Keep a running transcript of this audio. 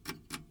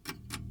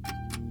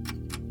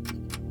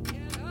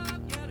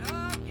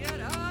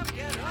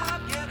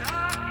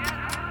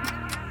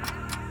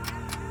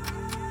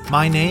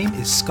My name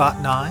is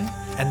Scott Nye,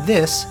 and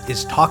this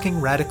is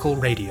Talking Radical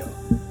Radio.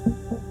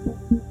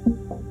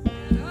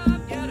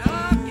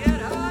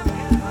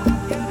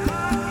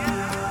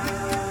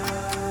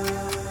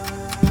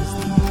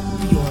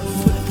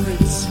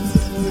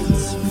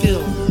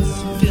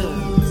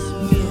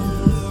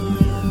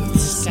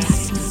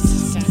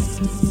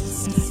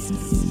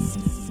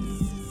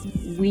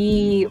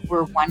 We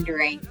were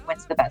wondering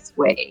what's the best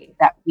way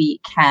that we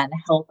can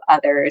help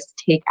others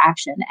take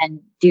action and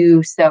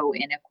do so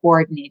in a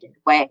coordinated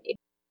way.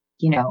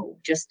 You know,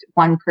 just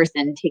one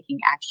person taking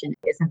action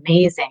is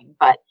amazing,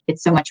 but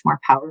it's so much more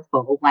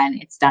powerful when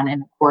it's done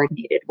in a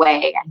coordinated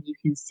way. And you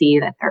can see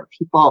that there are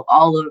people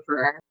all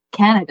over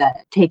Canada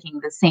taking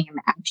the same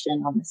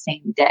action on the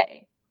same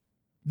day.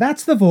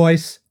 That's the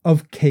voice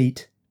of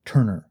Kate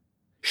Turner.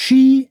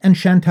 She and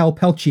Chantal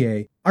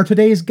Pelletier are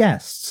today's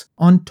guests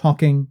on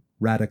Talking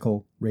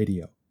Radical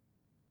Radio.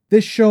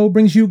 This show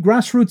brings you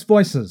grassroots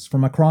voices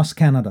from across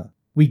Canada.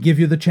 We give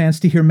you the chance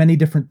to hear many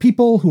different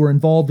people who are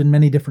involved in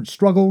many different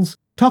struggles,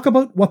 talk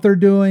about what they're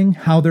doing,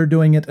 how they're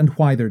doing it, and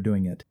why they're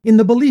doing it, in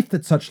the belief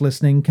that such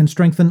listening can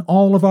strengthen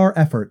all of our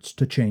efforts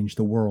to change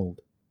the world.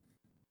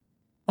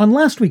 On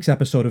last week's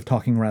episode of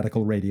Talking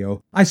Radical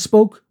Radio, I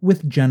spoke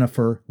with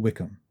Jennifer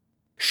Wickham.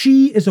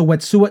 She is a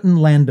Wet'suwet'en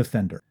land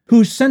defender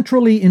who's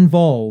centrally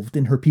involved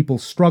in her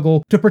people's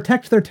struggle to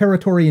protect their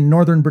territory in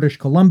northern British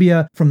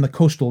Columbia from the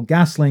Coastal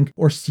GasLink,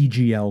 or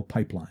CGL,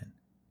 pipeline.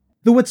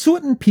 The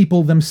Wet'suwet'en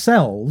people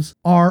themselves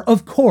are,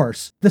 of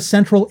course, the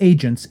central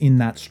agents in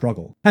that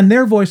struggle, and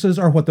their voices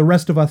are what the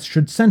rest of us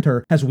should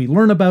center as we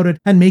learn about it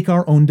and make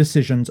our own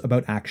decisions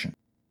about action.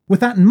 With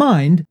that in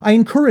mind, I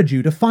encourage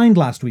you to find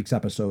last week's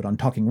episode on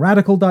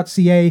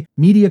talkingradical.ca,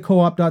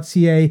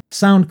 mediacoop.ca,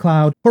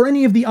 SoundCloud, or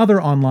any of the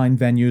other online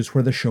venues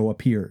where the show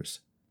appears.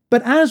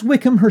 But as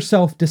Wickham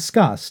herself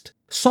discussed,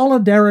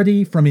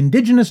 solidarity from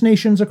Indigenous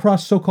nations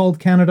across so-called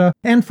Canada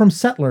and from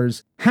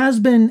settlers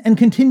has been and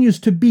continues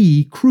to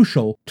be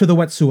crucial to the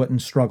Wet'suwet'en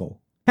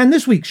struggle. And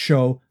this week's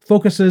show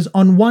focuses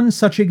on one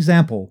such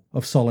example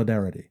of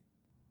solidarity.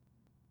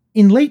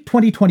 In late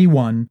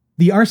 2021,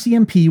 the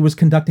RCMP was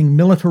conducting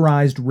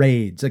militarized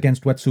raids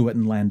against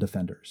Wet'suwet'en land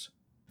defenders.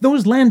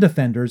 Those land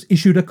defenders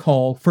issued a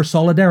call for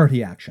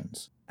solidarity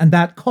actions, and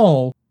that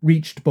call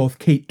reached both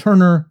Kate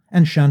Turner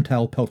and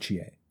Chantal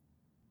Pelletier.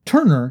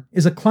 Turner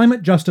is a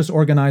climate justice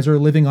organizer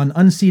living on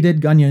unceded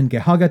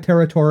Kanien'kehá:ka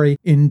territory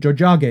in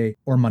Tiohtià:ke,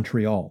 or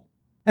Montreal.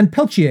 And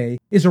Pelletier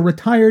is a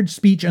retired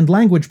speech and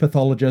language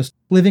pathologist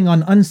living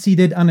on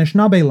unceded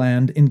Anishinaabe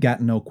land in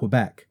Gatineau,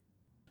 Quebec.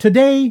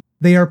 Today,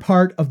 they are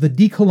part of the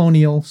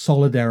Decolonial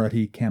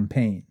Solidarity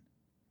Campaign.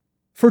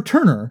 For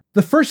Turner,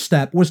 the first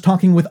step was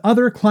talking with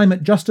other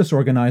climate justice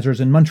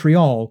organizers in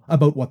Montreal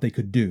about what they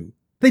could do.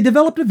 They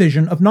developed a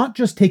vision of not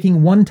just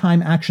taking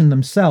one-time action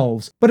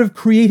themselves, but of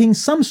creating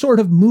some sort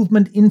of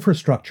movement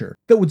infrastructure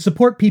that would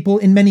support people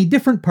in many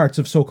different parts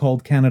of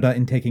so-called Canada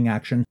in taking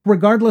action,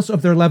 regardless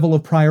of their level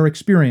of prior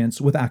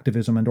experience with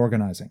activism and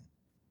organizing.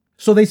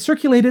 So they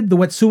circulated the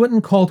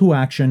Wet'suwet'en call to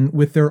action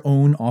with their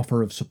own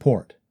offer of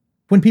support.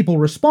 When people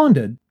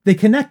responded, they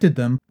connected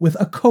them with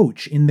a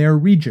coach in their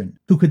region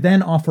who could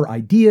then offer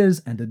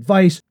ideas and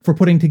advice for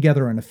putting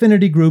together an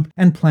affinity group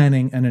and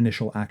planning an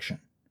initial action.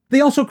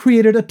 They also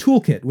created a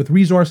toolkit with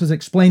resources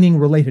explaining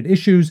related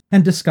issues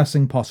and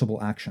discussing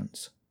possible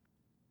actions.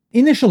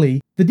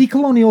 Initially, the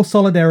Decolonial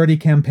Solidarity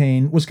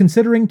Campaign was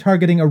considering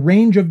targeting a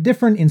range of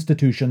different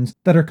institutions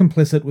that are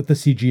complicit with the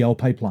CGL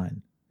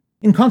pipeline.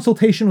 In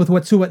consultation with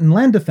Wet'suwet'en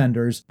land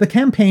defenders, the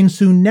campaign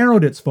soon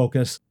narrowed its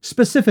focus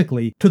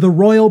specifically to the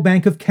Royal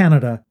Bank of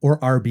Canada, or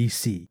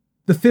RBC,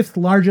 the fifth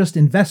largest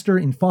investor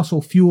in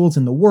fossil fuels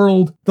in the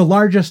world, the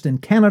largest in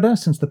Canada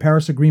since the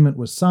Paris Agreement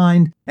was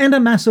signed, and a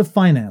massive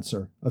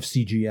financer of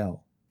CGL.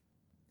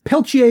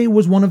 Pelletier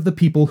was one of the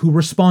people who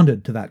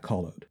responded to that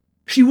call-out.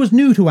 She was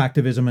new to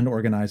activism and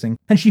organizing,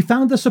 and she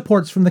found the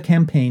supports from the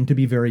campaign to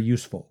be very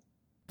useful.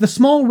 The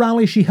small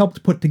rally she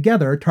helped put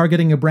together,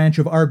 targeting a branch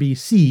of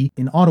RBC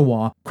in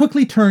Ottawa,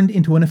 quickly turned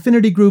into an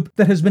affinity group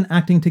that has been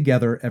acting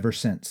together ever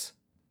since.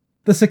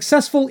 The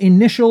successful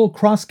initial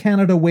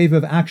cross-Canada wave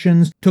of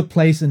actions took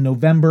place in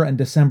November and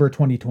December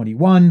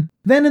 2021.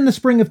 Then in the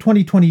spring of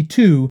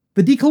 2022,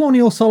 the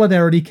Decolonial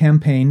Solidarity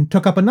Campaign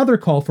took up another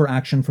call for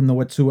action from the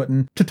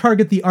Wet'suwet'en to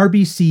target the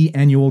RBC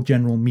Annual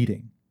General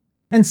Meeting.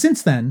 And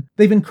since then,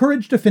 they've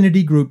encouraged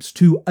affinity groups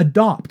to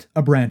adopt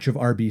a branch of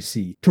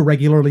RBC to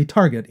regularly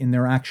target in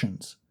their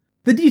actions.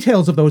 The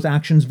details of those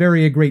actions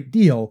vary a great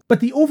deal,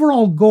 but the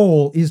overall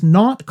goal is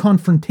not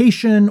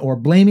confrontation or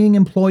blaming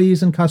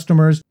employees and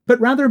customers,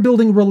 but rather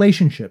building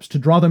relationships to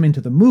draw them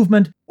into the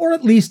movement, or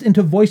at least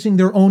into voicing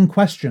their own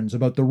questions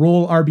about the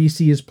role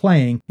RBC is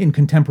playing in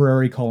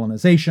contemporary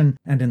colonization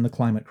and in the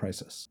climate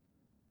crisis.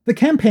 The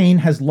campaign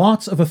has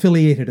lots of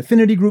affiliated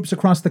affinity groups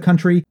across the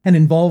country and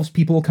involves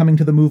people coming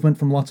to the movement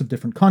from lots of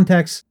different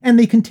contexts, and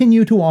they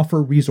continue to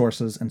offer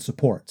resources and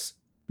supports.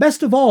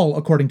 Best of all,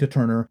 according to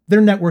Turner,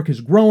 their network is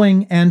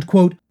growing and,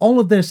 quote, all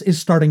of this is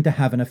starting to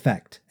have an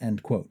effect,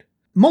 end quote.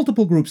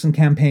 Multiple groups and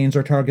campaigns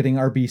are targeting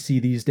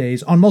RBC these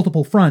days on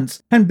multiple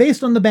fronts, and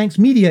based on the bank's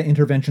media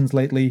interventions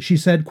lately, she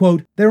said,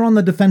 quote, "They're on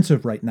the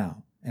defensive right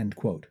now," end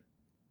quote.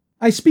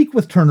 I speak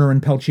with Turner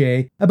and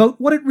Pelletier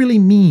about what it really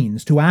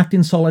means to act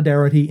in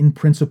solidarity in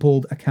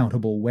principled,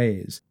 accountable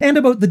ways, and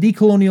about the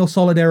Decolonial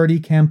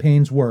Solidarity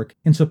Campaign's work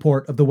in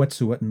support of the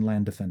Wet'suwet'en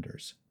land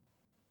defenders.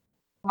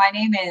 My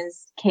name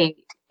is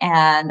Kate,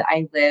 and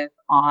I live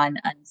on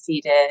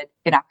unceded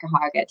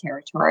Ktunaxa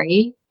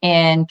territory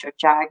in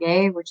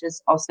Tiohtià:ke, which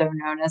is also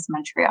known as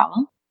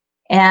Montreal.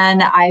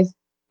 And I've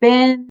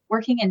been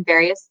working in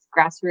various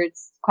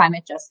grassroots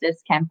climate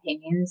justice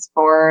campaigns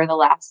for the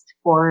last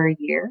 4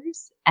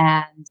 years.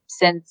 And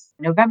since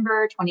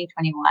November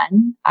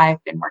 2021,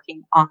 I've been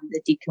working on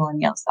the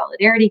Decolonial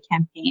Solidarity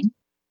Campaign.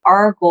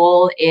 Our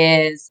goal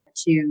is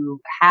to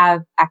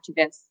have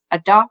activists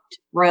adopt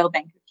Royal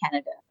Bank of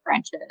Canada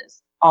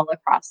branches all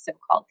across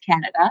so-called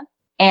Canada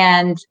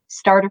and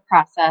start a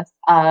process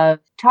of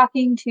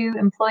talking to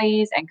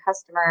employees and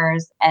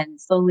customers and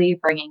slowly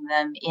bringing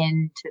them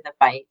into the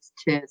fight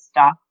to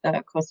stop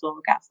the Coastal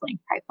GasLink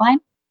pipeline.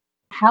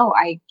 How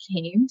I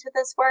came to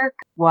this work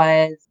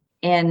was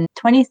in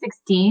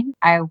 2016,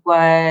 I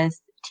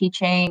was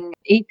teaching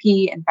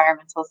AP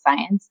Environmental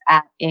Science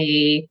at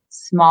a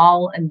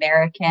small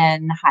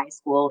American high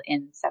school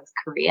in South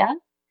Korea.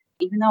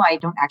 Even though I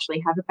don't actually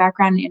have a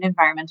background in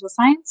environmental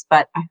science,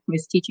 but I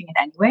was teaching it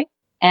anyway.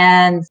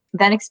 And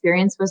that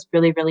experience was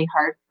really, really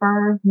hard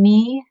for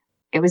me.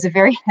 It was a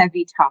very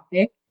heavy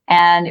topic,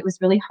 and it was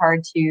really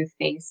hard to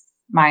face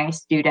my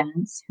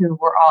students who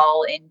were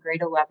all in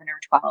grade 11 or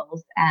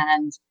 12.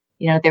 And,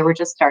 they were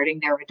just starting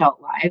their adult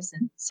lives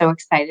and so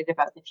excited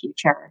about the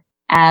future.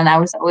 And I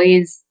was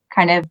always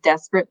kind of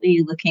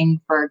desperately looking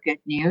for good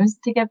news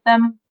to give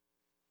them.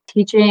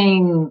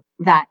 Teaching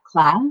that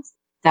class,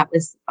 that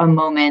was a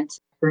moment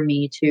for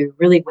me to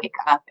really wake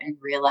up and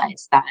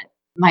realize that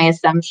my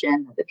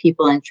assumption that the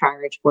people in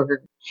charge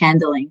were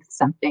handling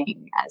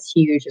something as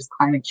huge as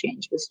climate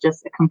change was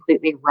just a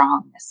completely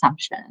wrong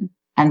assumption.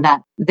 And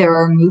that there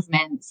are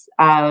movements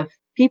of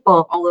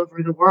people all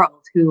over the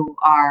world who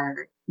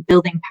are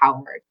building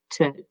power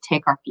to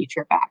take our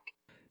future back.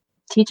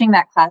 Teaching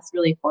that class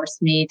really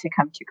forced me to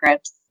come to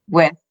grips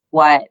with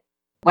what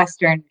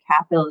Western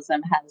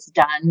capitalism has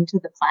done to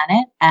the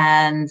planet.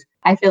 And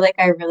I feel like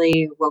I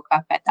really woke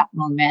up at that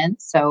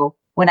moment. So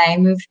when I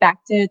moved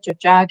back to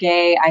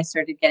Tiohtià:ke, I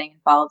started getting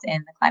involved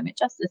in the climate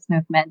justice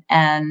movement.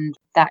 And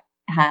that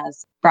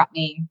has brought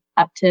me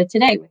up to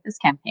today with this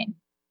campaign.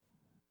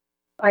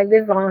 I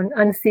live on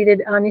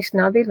unceded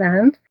Anishinaabe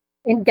land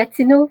in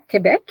Gatineau,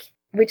 Quebec,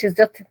 which is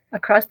just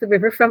across the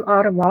river from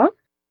Ottawa.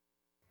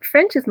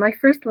 French is my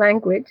first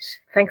language,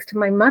 thanks to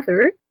my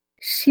mother.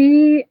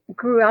 She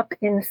grew up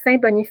in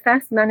Saint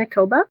Boniface,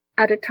 Manitoba,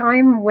 at a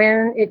time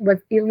when it was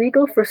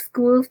illegal for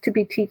schools to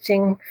be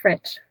teaching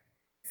French.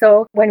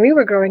 So when we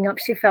were growing up,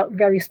 she felt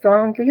very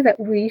strongly that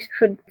we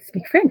should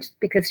speak French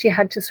because she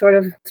had to sort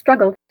of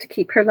struggle to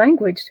keep her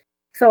language.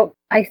 So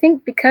I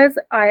think because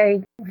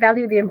I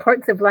value the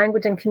importance of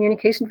language and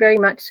communication very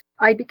much,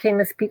 I became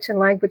a speech and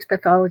language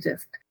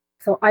pathologist.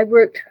 So I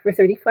worked for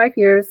 35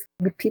 years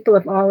with people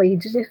of all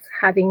ages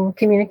having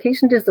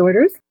communication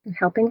disorders and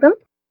helping them.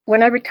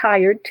 When I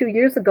retired 2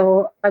 years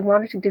ago, I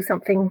wanted to do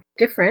something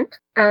different.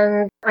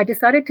 And I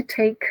decided to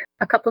take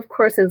a couple of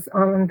courses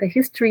on the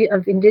history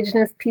of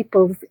Indigenous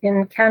peoples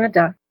in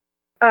Canada.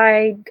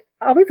 I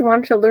always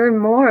wanted to learn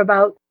more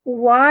about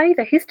why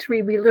the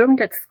history we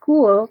learned at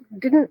school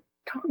didn't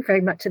talk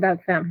very much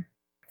about them.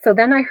 So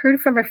then I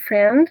heard from a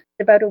friend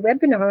about a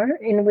webinar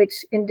in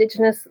which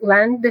Indigenous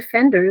land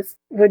defenders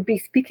would be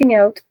speaking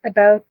out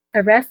about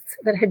arrests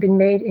that had been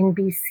made in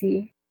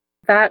BC.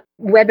 That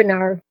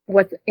webinar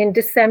was in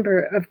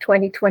December of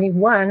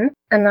 2021,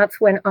 and that's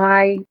when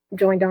I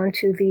joined on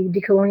to the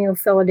Decolonial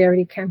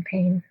Solidarity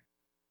Campaign.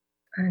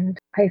 And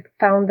I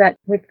found that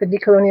with the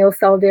Decolonial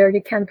Solidarity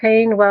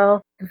Campaign,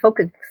 well, the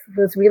focus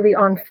was really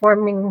on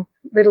forming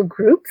little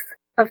groups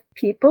of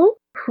people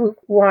who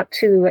want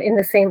to, in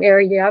the same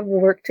area,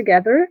 work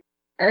together.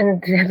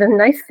 And the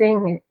nice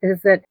thing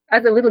is that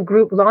as a little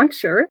group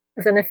launcher,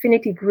 as an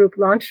affinity group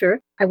launcher,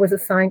 I was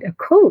assigned a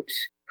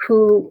coach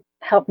who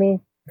helped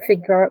me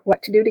figure out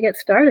what to do to get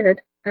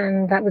started.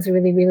 And that was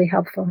really, really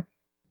helpful.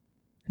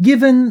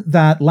 Given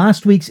that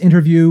last week's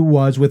interview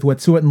was with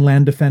Wet'suwet'en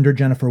land defender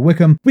Jennifer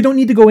Wickham, we don't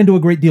need to go into a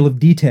great deal of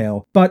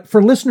detail, but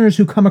for listeners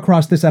who come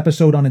across this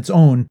episode on its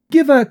own,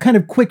 give a kind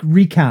of quick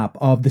recap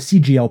of the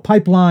CGL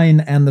pipeline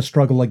and the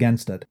struggle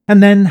against it,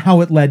 and then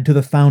how it led to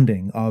the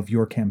founding of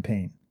your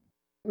campaign.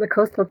 The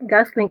Coastal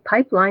GasLink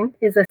pipeline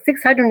is a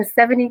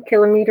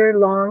 670-kilometer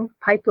long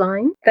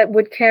pipeline that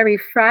would carry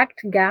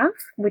fracked gas,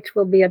 which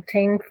will be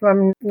obtained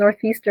from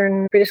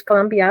northeastern British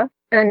Columbia,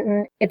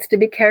 and it's to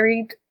be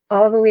carried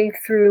all the way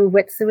through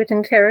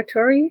Wet'suwet'en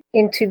territory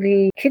into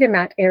the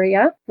Kitimat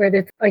area, where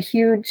there's a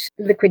huge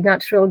liquid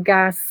natural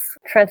gas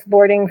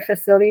transporting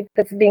facility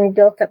that's being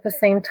built at the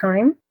same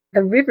time.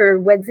 The river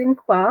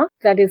Wedzin-Kwa,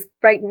 that is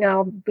right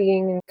now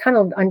being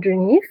tunneled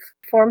underneath,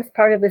 forms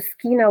part of the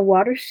Skeena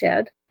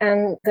watershed.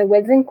 And the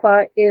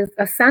Wedzin-Kwa is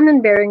a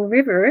salmon-bearing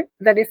river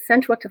that is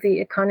central to the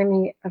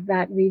economy of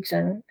that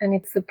region. And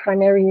it's the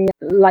primary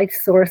life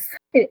source.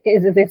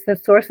 It's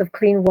the source of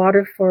clean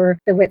water for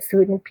the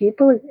Wet'suwet'en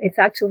people. It's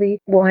actually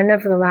one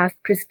of the last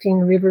pristine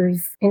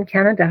rivers in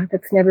Canada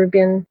that's never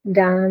been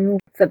dammed,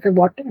 that the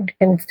water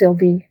can still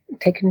be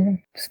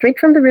taken straight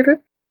from the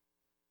river.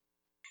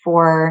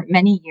 For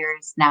many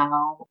years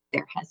now,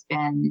 there has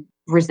been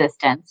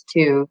resistance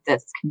to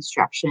this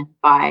construction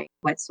by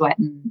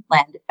Wet'suwet'en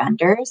land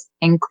defenders,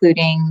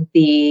 including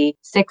the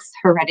 6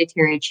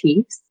 hereditary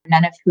chiefs,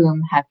 none of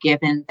whom have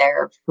given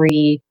their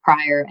free,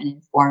 prior, and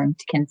informed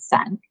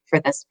consent for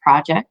this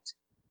project.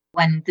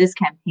 When this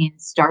campaign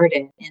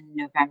started in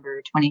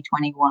November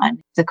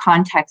 2021, the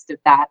context of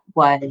that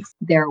was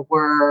there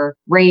were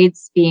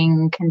raids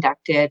being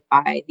conducted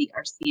by the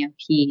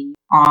RCMP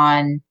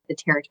on the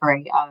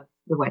territory of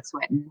the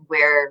Wet'suwet'en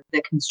where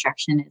the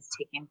construction is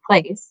taking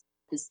place.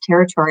 This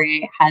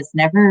territory has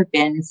never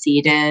been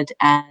ceded,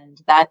 and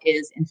that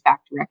is in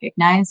fact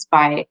recognized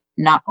by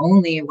not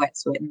only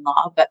Wet'suwet'en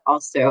law, but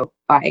also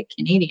by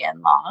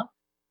Canadian law.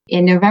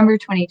 In November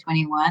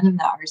 2021,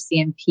 the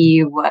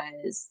RCMP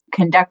was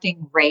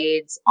conducting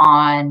raids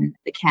on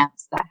the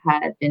camps that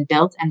had been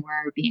built and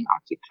were being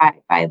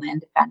occupied by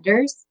land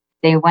defenders.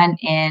 They went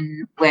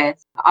in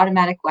with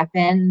automatic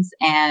weapons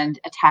and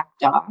attack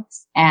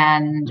dogs,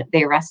 and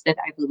they arrested,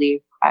 I believe,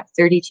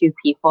 32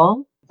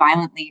 people,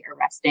 violently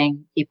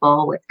arresting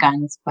people with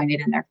guns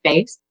pointed in their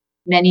face.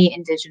 Many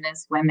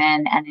Indigenous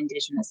women and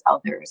Indigenous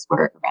elders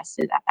were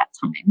arrested at that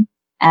time.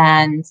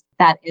 And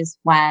that is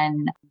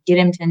when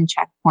Giddington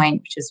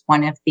Checkpoint, which is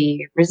one of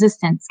the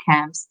resistance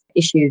camps,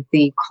 issued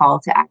the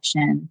call to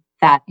action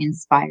that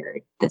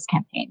inspired this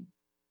campaign.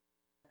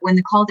 When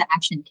the call to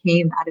action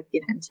came out of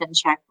Giddington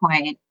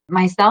Checkpoint,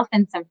 myself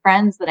and some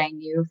friends that I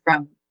knew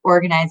from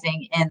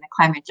organizing in the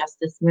climate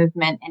justice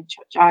movement in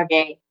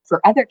Tiohtià:ke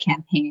for other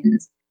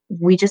campaigns,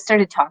 we just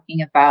started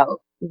talking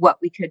about what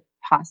we could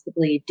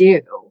possibly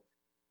do.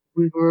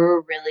 We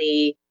were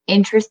really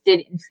interested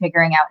in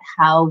figuring out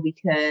how we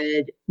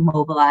could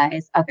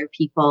mobilize other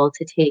people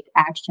to take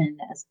action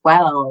as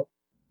well.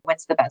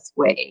 What's the best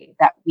way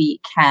that we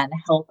can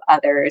help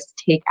others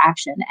take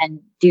action and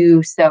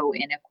do so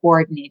in a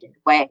coordinated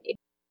way?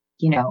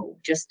 You know,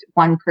 just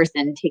one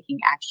person taking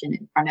action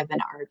in front of an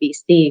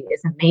RBC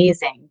is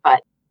amazing,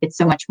 but it's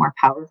so much more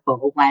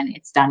powerful when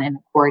it's done in a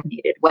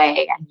coordinated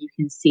way. And you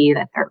can see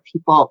that there are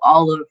people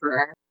all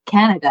over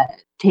Canada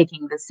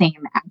taking the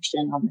same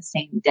action on the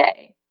same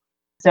day.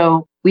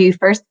 So we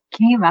first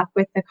came up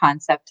with the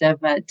concept of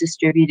a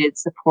distributed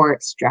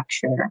support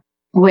structure,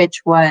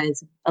 which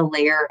was a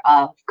layer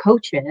of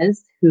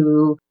coaches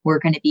who were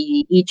going to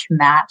be each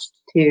matched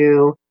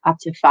to up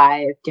to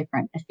 5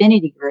 different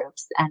affinity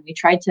groups. And we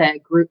tried to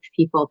group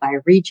people by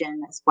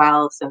region as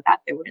well so that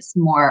there was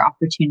more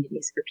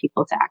opportunities for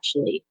people to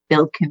actually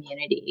build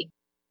community.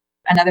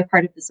 Another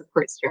part of the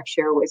support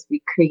structure was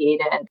we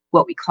created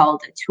what we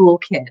called a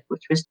toolkit,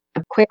 which was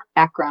a quick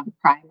background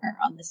primer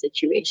on the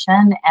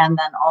situation, and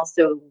then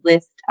also a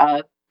list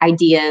of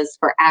ideas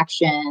for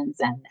actions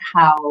and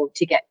how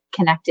to get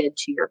connected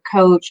to your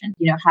coach and,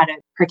 you know, how to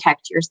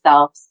protect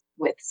yourself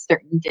with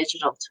certain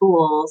digital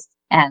tools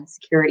and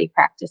security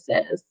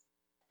practices.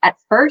 At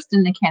first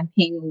in the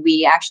campaign,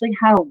 we actually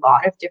had a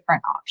lot of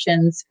different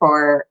options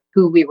for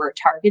who we were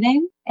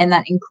targeting, and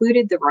that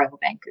included the Royal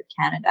Bank of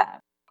Canada.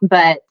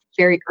 But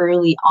very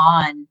early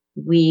on,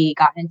 we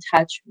got in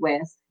touch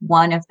with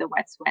one of the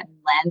Wet'suwet'en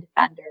land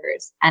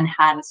defenders and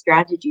had a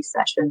strategy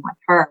session with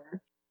her.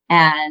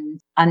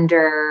 And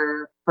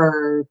under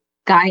her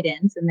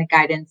guidance and the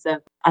guidance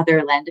of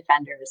other land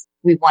defenders,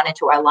 we wanted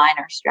to align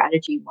our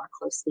strategy more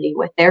closely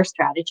with their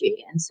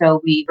strategy. And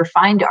so we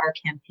refined our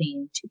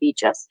campaign to be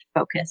just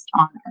focused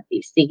on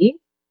RBC.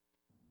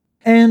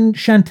 And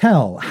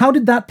Chantal, how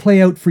did that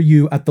play out for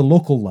you at the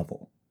local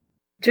level?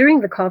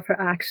 During the call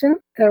for action,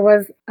 there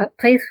was a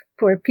place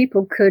where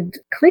people could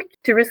click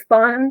to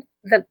respond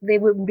that they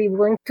would be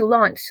willing to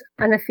launch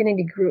an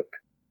affinity group.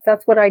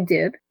 That's what I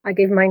did. I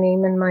gave my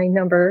name and my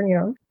number,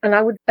 and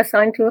I would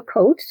assign to a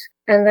coach.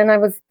 And then I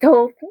was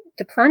told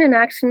to plan an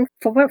action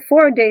for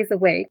 4 days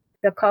away.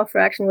 The call for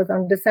action was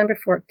on December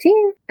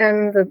 14,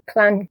 and the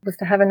plan was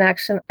to have an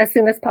action as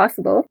soon as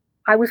possible.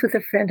 I was with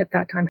a friend at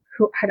that time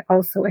who had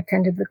also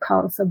attended the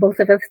call. So both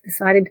of us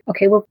decided,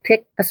 okay, we'll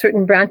pick a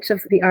certain branch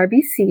of the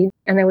RBC.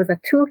 And there was a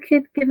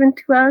toolkit given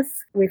to us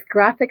with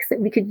graphics that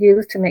we could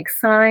use to make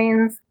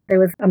signs. There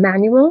was a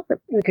manual that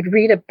we could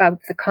read about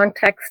the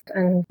context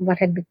and what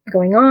had been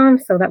going on.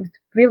 So that was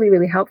really,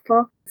 really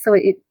helpful. So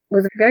it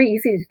was very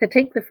easy to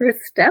take the first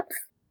steps.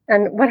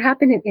 And what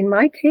happened in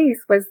my case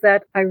was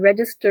that I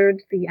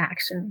registered the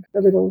action, the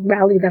little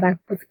rally that I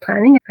was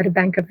planning at a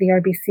bank of the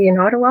RBC in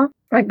Ottawa.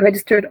 I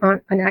registered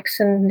on an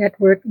action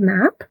network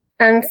map.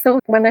 And so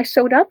when I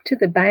showed up to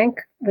the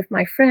bank with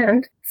my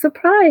friend,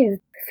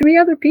 surprised, 3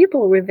 other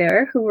people were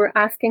there who were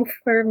asking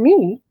for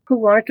me, who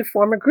wanted to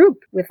form a group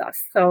with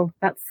us. So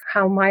that's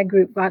how my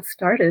group got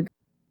started.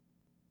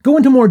 Go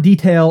into more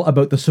detail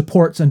about the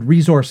supports and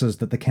resources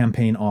that the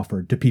campaign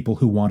offered to people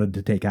who wanted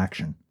to take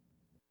action.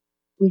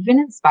 We've been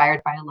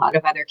inspired by a lot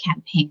of other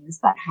campaigns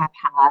that have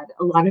had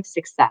a lot of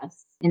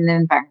success in the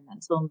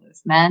environmental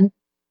movement.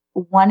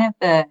 One of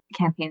the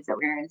campaigns that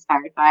we're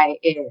inspired by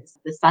is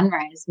the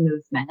Sunrise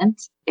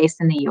Movement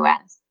based in the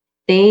US.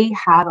 They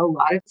had a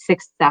lot of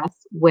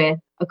success with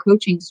a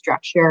coaching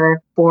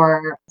structure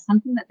for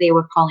something that they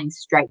were calling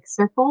strike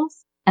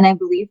circles. And I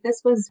believe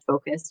this was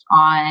focused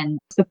on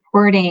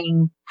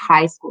supporting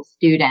high school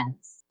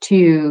students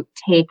to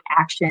take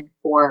action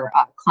for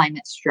a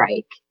climate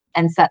strike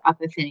and set up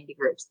affinity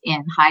groups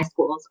in high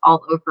schools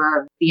all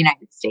over the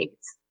United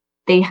States.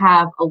 They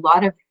have a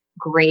lot of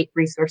great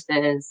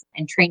resources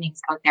and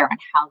trainings out there on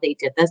how they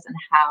did this and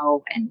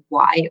how and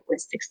why it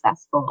was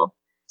successful.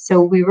 So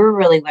we were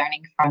really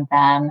learning from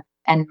them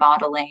and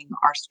modeling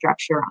our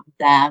structure on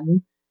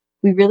them.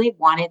 We really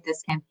wanted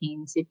this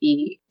campaign to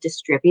be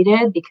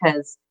distributed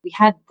because we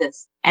had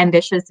this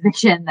ambitious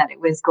vision that it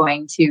was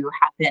going to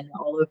happen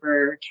all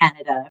over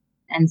Canada.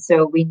 And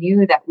so we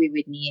knew that we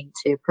would need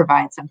to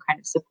provide some kind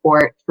of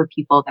support for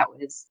people that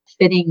was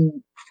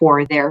fitting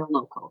for their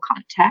local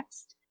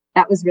context.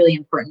 That was really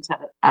important to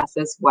us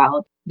as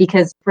well.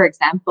 Because, for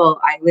example,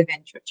 I live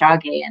in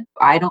Tiohtià:ke, and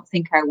I don't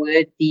think I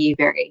would be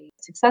very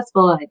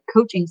successful at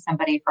coaching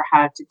somebody for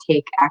how to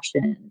take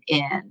action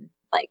in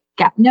like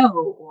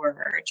Gatineau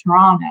or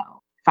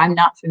Toronto if I'm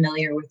not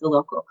familiar with the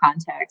local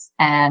context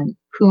and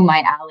who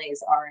my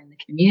allies are in the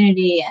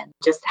community and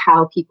just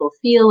how people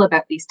feel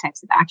about these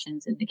types of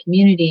actions in the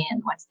community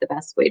and what's the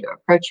best way to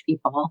approach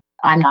people.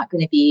 I'm not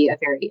going to be a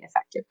very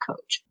effective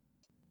coach.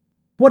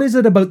 What is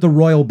it about the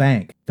Royal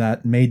Bank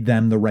that made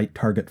them the right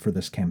target for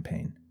this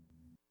campaign?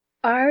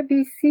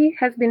 RBC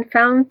has been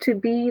found to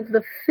be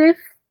the 5th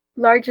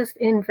largest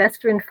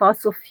investor in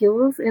fossil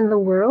fuels in the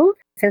world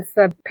since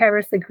the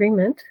Paris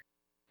Agreement.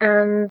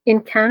 And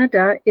in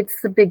Canada,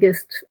 it's the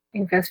biggest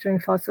investor in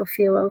fossil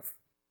fuels.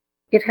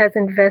 It has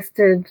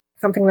invested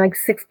something like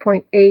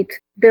 $6.8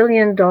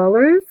 billion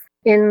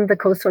in the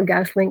Coastal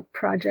GasLink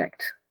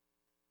project.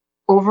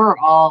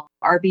 Overall,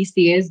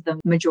 RBC is the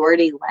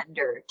majority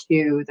lender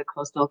to the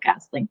Coastal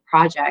GasLink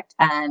project,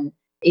 and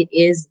it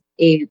is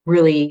a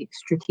really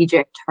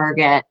strategic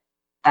target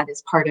that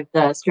is part of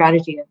the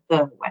strategy of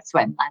the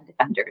Wet'suwet'en Land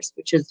Defenders,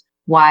 which is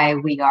why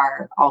we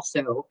are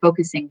also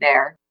focusing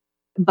there.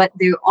 But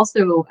they're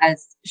also,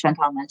 as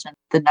Chantal mentioned,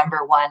 the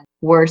number one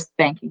worst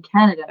bank in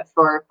Canada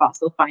for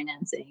fossil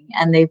financing.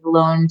 And they've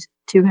loaned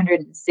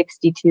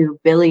 262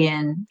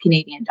 billion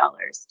Canadian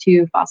dollars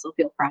to fossil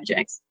fuel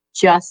projects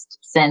just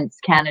since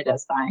Canada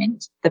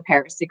signed the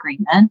Paris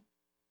Agreement.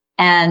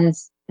 And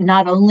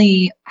not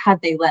only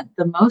have they lent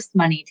the most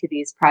money to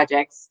these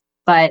projects,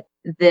 but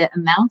the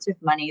amount of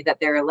money that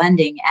they're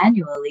lending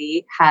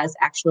annually has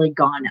actually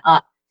gone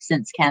up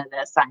since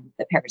Canada signed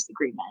the Paris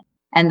Agreement.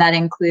 And that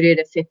included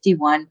a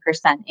 51%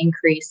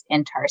 increase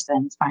in tar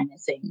sands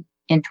financing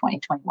in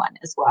 2021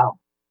 as well.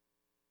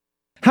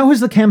 How has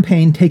the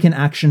campaign taken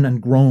action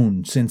and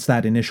grown since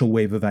that initial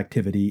wave of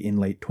activity in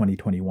late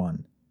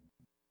 2021?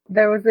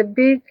 There was a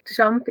big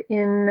jump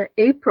in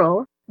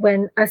April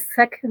when a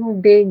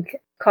second big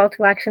call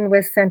to action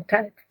was sent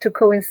out to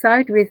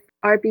coincide with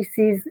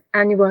RBC's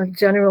annual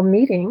general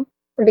meeting,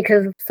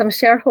 because some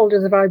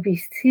shareholders of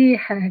RBC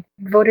had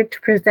voted to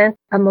present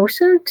a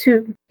motion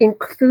to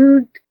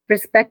include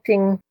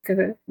respecting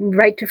the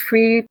right to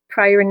free,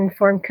 prior and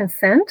informed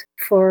consent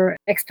for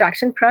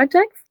extraction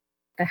projects.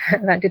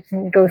 That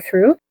didn't go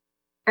through.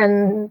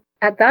 And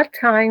at that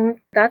time,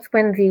 that's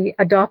when the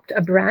Adopt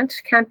a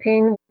Branch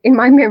campaign, in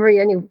my memory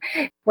anyway,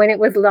 when it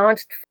was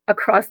launched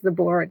across the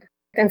board.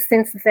 And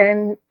since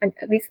then, at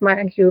least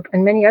my group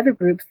and many other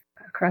groups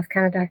across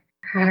Canada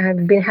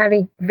have been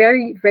having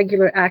very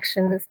regular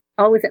actions,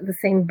 always at the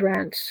same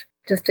branch,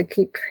 just to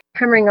keep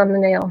hammering on the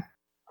nail.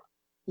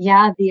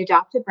 Yeah, the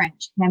Adopt a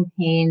Branch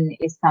campaign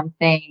is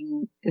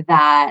something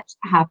that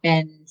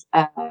happened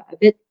a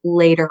bit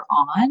later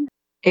on.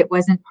 It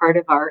wasn't part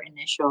of our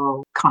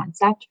initial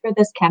concept for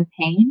this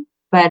campaign,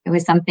 but it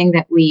was something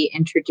that we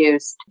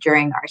introduced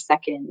during our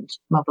second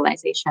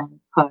mobilization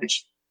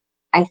push.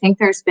 I think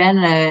there's been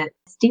a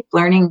steep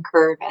learning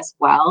curve as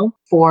well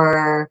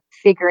for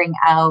figuring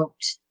out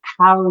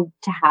how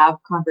to have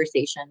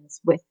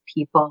conversations with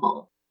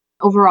people.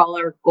 Overall,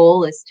 our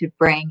goal is to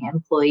bring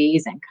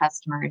employees and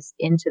customers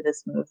into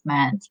this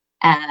movement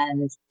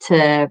and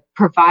to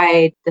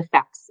provide the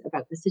facts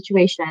about the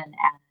situation and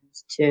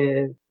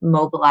to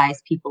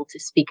mobilize people to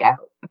speak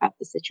out about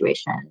the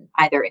situation,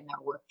 either in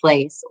their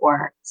workplace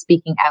or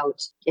speaking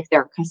out if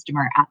they're a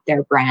customer at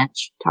their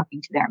branch,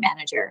 talking to their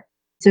manager.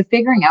 So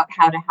figuring out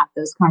how to have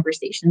those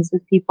conversations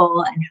with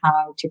people and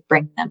how to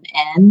bring them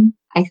in,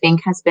 I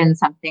think has been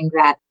something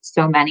that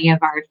so many of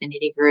our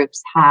affinity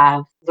groups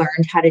have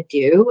learned how to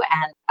do.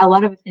 And a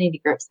lot of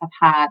affinity groups have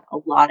had a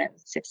lot of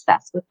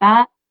success with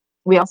that.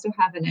 We also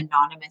have an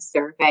anonymous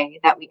survey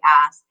that we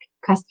ask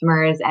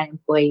customers and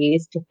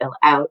employees to fill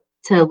out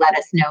to let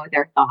us know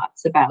their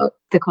thoughts about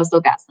the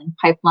Coastal GasLink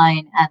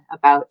pipeline and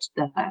about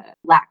the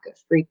lack of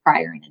free,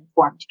 prior, and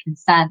informed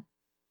consent.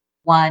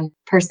 One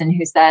person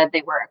who said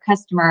they were a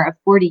customer of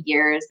 40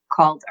 years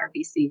called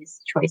RBC's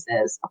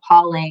choices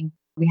appalling.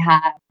 We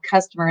had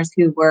customers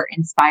who were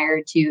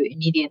inspired to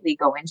immediately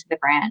go into the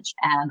branch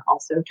and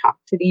also talk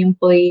to the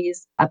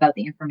employees about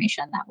the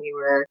information that we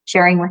were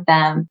sharing with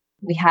them.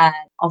 We had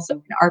also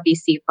an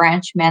RBC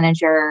branch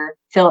manager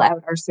fill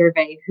out our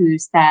survey who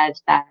said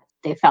that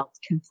they felt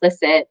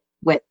complicit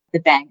with the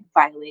bank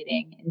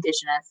violating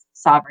Indigenous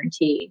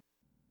sovereignty.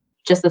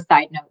 Just a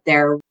side note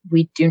there,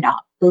 we do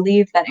not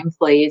believe that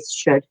employees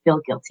should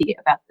feel guilty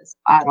about this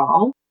at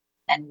all.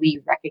 And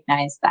we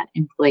recognize that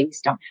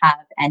employees don't have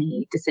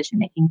any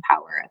decision-making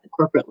power at the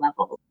corporate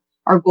level.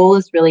 Our goal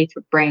is really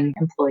to bring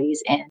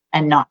employees in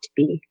and not to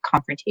be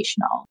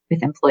confrontational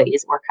with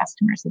employees or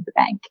customers of the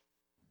bank.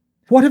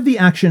 What have the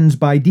actions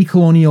by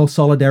Decolonial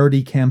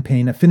Solidarity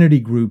Campaign affinity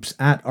groups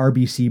at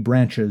RBC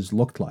branches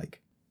looked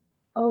like?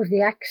 Oh,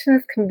 the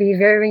actions can be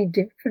very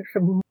different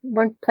from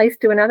one place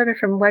to another,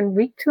 from one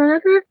week to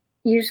another.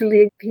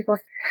 Usually people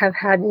have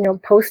had,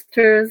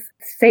 posters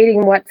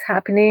stating what's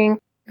happening.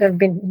 They've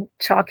been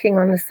chalking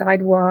on the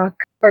sidewalk.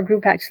 Our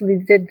group actually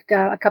did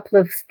a couple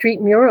of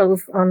street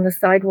murals on the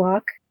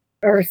sidewalk,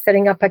 or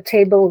setting up a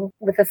table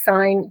with a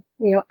sign,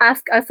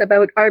 ask us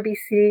about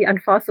RBC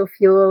and fossil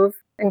fuels,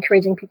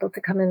 encouraging people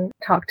to come and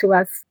talk to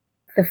us.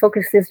 The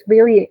focus is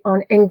really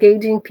on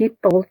engaging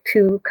people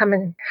to come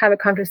and have a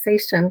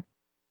conversation.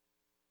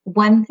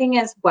 One thing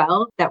as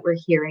well that we're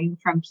hearing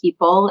from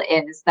people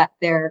is that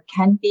there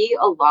can be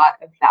a lot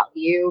of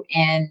value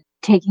in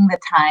taking the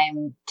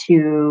time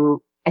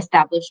to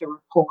establish a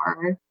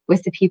rapport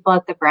with the people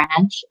at the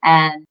branch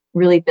and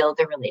really build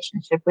a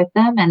relationship with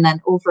them. And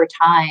then over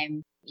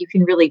time, you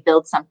can really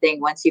build something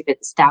once you've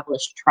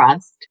established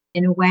trust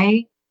in a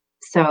way.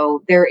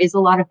 So there is a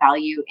lot of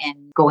value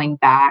in going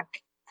back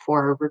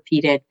for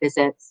repeated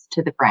visits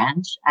to the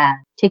branch and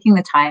taking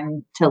the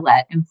time to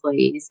let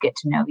employees get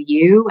to know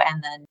you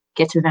and then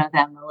get to know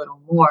them a little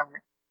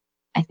more.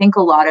 I think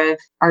a lot of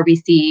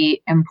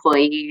RBC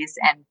employees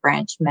and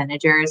branch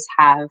managers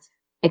have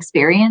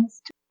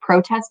experienced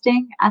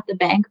protesting at the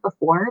bank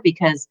before,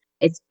 because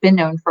it's been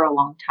known for a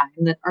long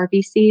time that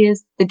RBC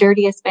is the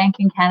dirtiest bank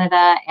in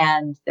Canada,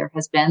 and there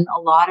has been a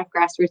lot of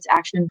grassroots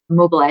action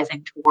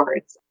mobilizing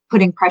towards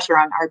putting pressure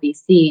on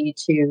RBC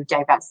to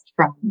divest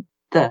from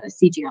the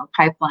CGL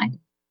pipeline.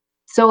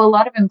 So a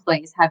lot of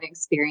employees have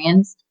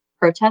experienced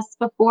protests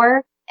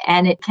before,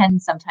 and it can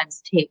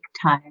sometimes take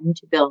time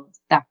to build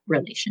that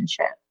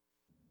relationship.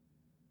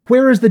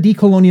 Where is the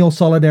Decolonial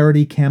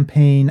Solidarity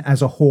Campaign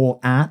as a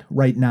whole at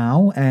right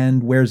now,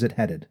 and where's it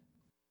headed?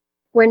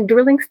 When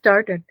drilling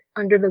started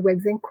under the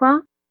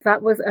Wedzin-Kwa,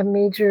 that was a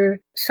major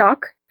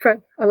shock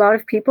for a lot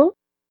of people.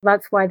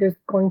 That's why there's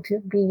going to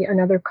be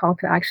another call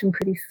to action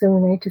pretty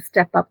soon, to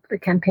step up the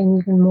campaign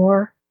even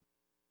more.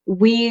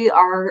 We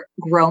are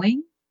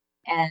growing,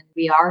 and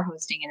we are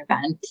hosting an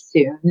event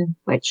soon,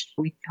 which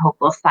we hope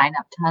will sign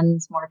up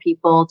tons more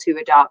people to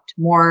adopt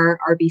more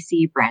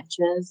RBC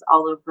branches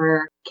all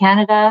over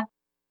Canada.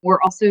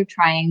 We're also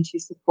trying to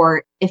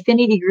support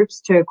affinity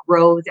groups to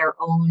grow their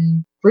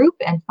own group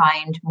and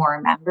find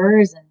more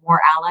members and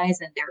more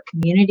allies in their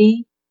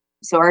community.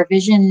 So our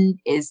vision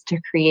is to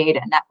create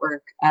a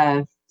network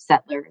of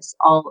settlers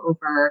all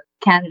over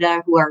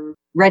Canada who are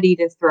ready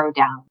to throw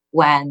down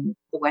when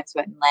the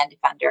Wet'suwet'en land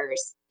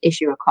defenders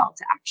issue a call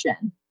to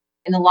action.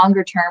 In the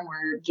longer term,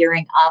 we're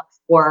gearing up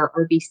for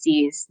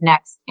RBC's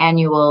next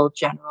annual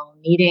general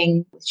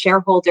meeting with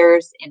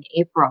shareholders in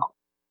April.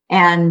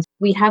 And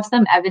we have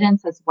some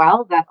evidence as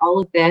well that all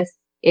of this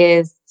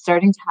is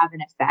starting to have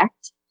an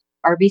effect.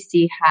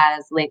 RBC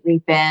has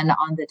lately been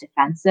on the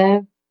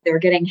defensive. They're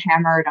getting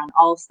hammered on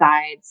all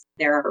sides.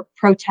 There are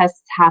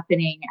protests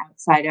happening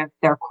outside of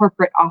their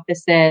corporate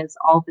offices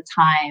all the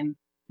time.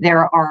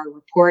 There are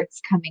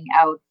reports coming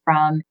out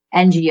from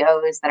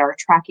NGOs that are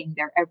tracking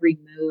their every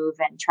move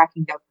and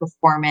tracking their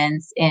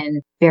performance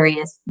in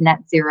various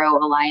net zero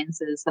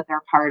alliances that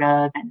they're part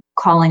of and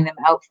calling them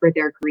out for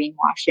their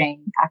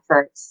greenwashing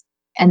efforts.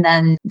 And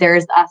then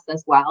there's us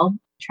as well,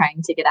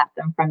 trying to get at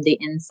them from the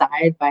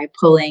inside by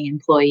pulling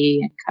employee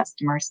and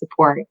customer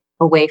support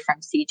away from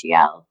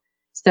CGL.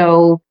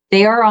 So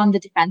they are on the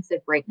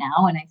defensive right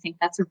now. And I think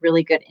that's a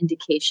really good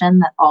indication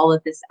that all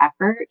of this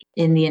effort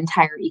in the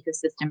entire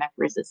ecosystem of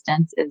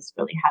resistance is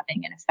really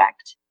having an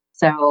effect.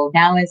 So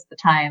now is the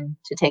time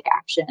to take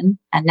action.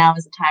 And now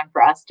is the time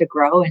for us to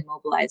grow and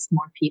mobilize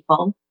more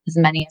people, as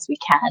many as we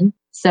can,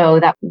 so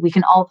that we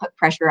can all put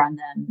pressure on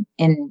them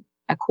in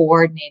a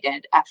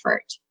coordinated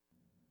effort.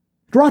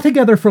 Draw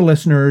together for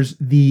listeners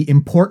the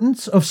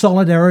importance of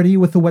solidarity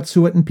with the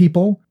Wet'suwet'en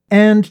people,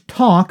 and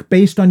talk,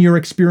 based on your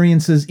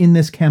experiences in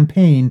this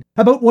campaign,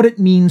 about what it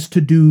means to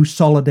do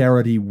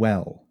solidarity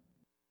well.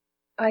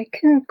 I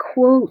can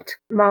quote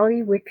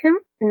Molly Wickham,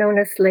 known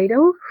as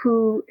Slato,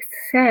 who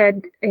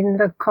said in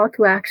the call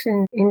to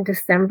action in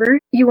December,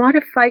 "You want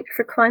to fight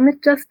for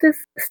climate justice?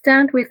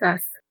 Stand with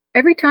us.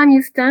 Every time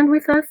you stand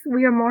with us,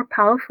 we are more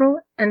powerful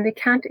and they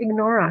can't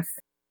ignore us.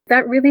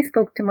 That really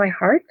spoke to my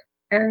heart.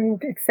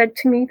 And it said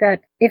to me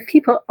that if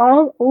people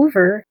all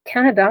over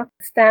Canada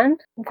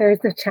stand,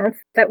 there's a chance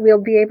that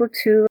we'll be able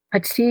to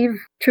achieve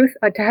truth,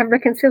 to have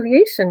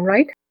reconciliation,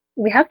 right?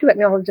 We have to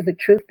acknowledge the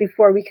truth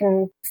before we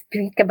can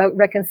speak about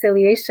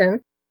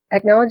reconciliation.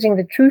 Acknowledging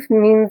the truth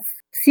means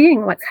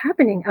seeing what's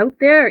happening out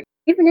there,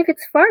 even if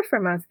it's far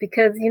from us,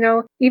 because,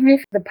 even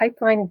if the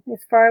pipeline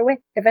is far away,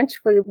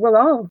 eventually we'll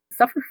all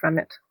suffer from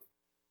it.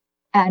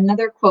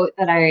 Another quote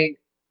that I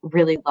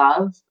really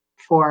love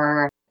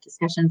for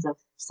discussions of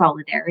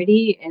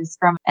solidarity is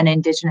from an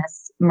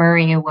Indigenous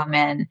Murray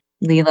woman,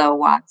 Lila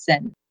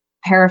Watson.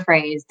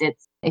 Paraphrased,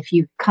 it's, if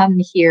you've come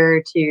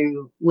here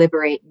to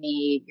liberate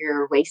me,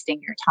 you're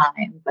wasting your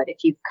time. But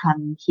if you've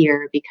come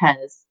here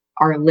because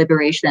our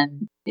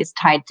liberation is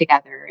tied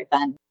together,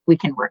 then we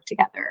can work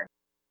together.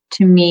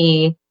 To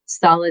me,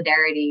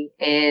 solidarity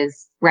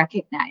is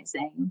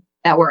recognizing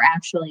that we're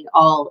actually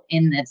all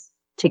in this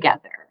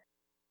together.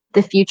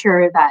 The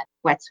future that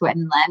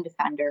Wet'suwet'en land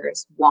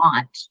defenders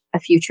want, a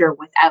future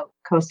without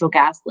Coastal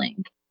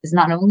GasLink, is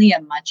not only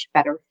a much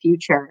better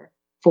future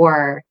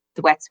for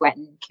the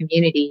Wet'suwet'en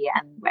community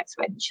and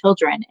Wet'suwet'en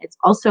children, it's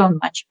also a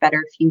much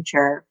better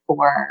future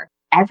for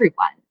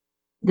everyone.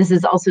 This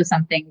is also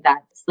something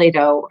that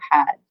Slido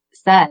had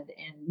said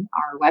in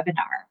our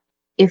webinar.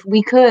 If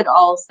we could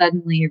all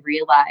suddenly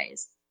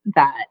realize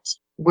that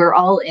we're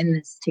all in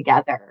this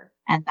together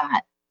and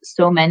that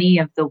so many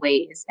of the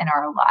ways in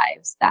our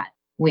lives that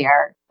we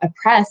are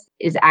oppressed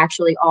is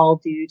actually all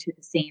due to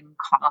the same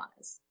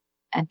cause.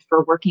 And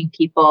for working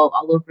people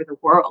all over the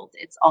world,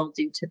 it's all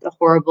due to the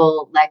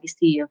horrible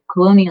legacy of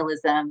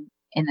colonialism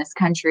in this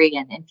country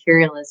and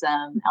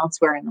imperialism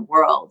elsewhere in the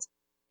world.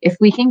 If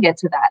we can get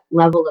to that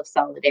level of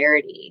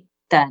solidarity,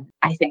 then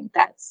I think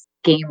that's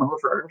game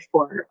over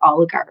for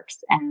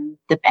oligarchs and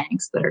the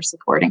banks that are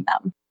supporting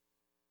them.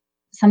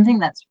 Something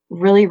that's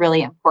really,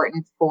 really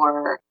important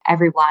for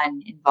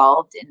everyone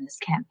involved in this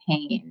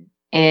campaign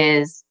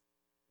is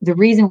the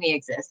reason we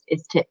exist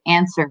is to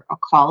answer a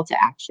call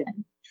to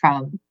action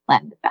from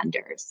land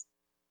defenders.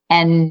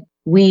 And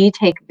we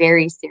take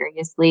very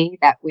seriously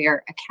that we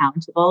are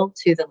accountable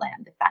to the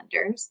land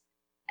defenders.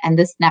 And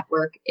this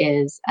network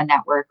is a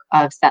network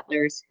of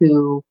settlers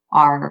who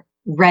are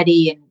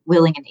ready and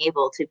willing and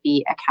able to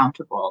be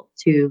accountable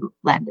to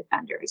land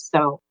defenders.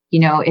 So,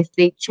 if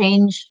they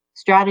change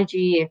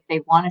strategy, if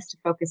they want us to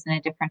focus in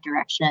a different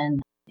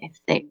direction, if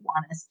they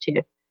want us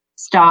to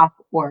stop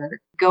or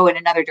go in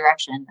another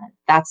direction,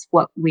 that's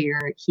what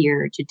we're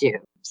here to do.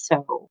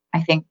 So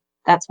I think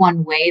that's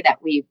one way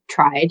that we've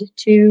tried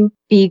to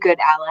be good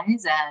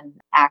allies and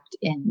act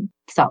in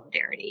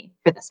solidarity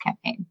for this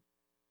campaign.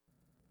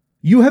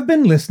 You have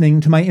been listening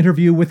to my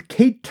interview with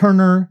Kate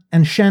Turner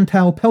and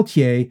Chantal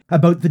Pelletier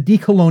about the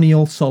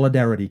Decolonial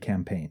Solidarity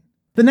Campaign.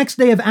 The next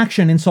day of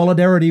action in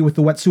solidarity with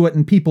the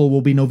Wet'suwet'en people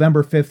will be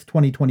November 5th,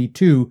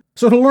 2022,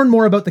 so to learn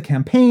more about the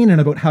campaign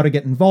and about how to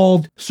get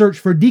involved, search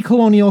for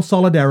Decolonial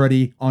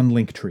Solidarity on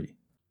Linktree.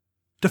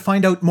 To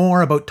find out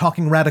more about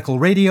Talking Radical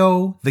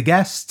Radio, the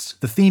guests,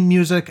 the theme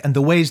music, and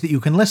the ways that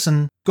you can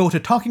listen, go to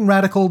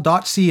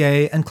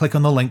talkingradical.ca and click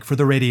on the link for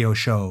the radio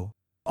show.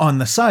 On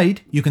the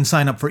site, you can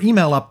sign up for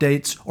email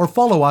updates or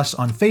follow us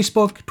on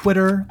Facebook,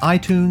 Twitter,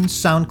 iTunes,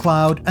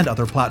 SoundCloud, and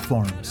other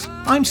platforms.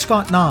 I'm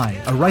Scott Nye,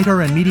 a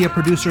writer and media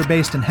producer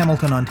based in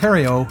Hamilton,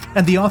 Ontario,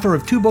 and the author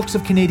of 2 books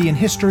of Canadian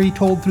history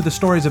told through the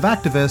stories of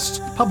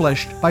activists,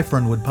 published by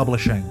Fernwood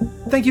Publishing.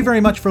 Thank you very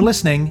much for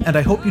listening, and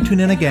I hope you tune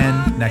in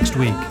again next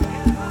week.